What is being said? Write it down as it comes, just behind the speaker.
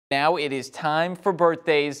Now it is time for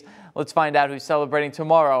birthdays. Let's find out who's celebrating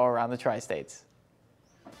tomorrow around the Tri-States.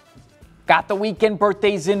 Got the weekend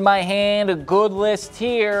birthdays in my hand, a good list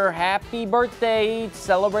here. Happy birthday,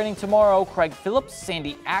 celebrating tomorrow, Craig Phillips,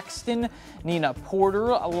 Sandy Axton, Nina Porter,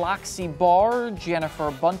 Loxie Barr,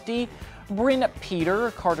 Jennifer Bunty, Bryn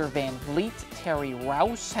Peter, Carter Van Vliet, Terry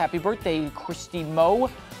Rouse. Happy birthday, Christy Moe,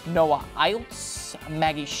 Noah Iltz,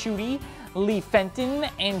 Maggie Schutte, Lee Fenton,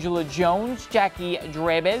 Angela Jones, Jackie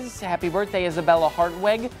Drebes. Happy birthday, Isabella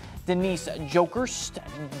Hartweg, Denise Jokerst,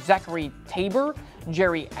 Zachary Tabor,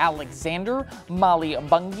 Jerry Alexander, Molly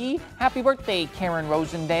Bungie. Happy birthday, Karen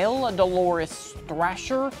Rosendale, Dolores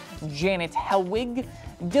Thrasher, Janet Helwig,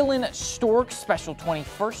 Dylan Stork, special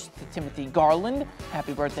 21st, Timothy Garland.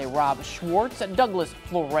 Happy birthday, Rob Schwartz, Douglas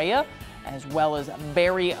Florea, as well as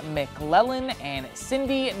Barry McClellan and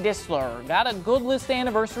Cindy Disler. Got a good list of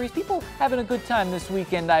anniversaries. People having a good time this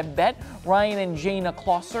weekend, I bet. Ryan and Jana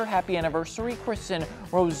Klosser, happy anniversary. Chris and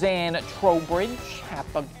Roseanne Trowbridge,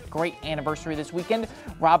 have a great anniversary this weekend.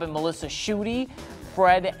 Rob and Melissa Schutte,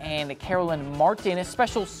 Fred and Carolyn Martin. A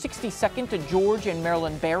special 62nd to George and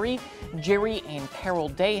Marilyn Berry. Jerry and Carol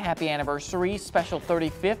Day, happy anniversary. Special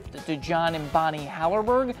 35th to John and Bonnie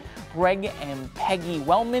Hallerberg, Greg and Peggy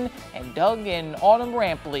Wellman, and Doug and Autumn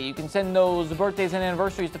Rampley. You can send those birthdays and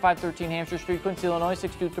anniversaries to 513 Hampshire Street, Quincy, Illinois,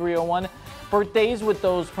 62301. Birthdays with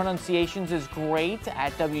those pronunciations is great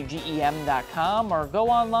at WGEM.com, or go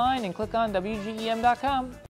online and click on WGEM.com.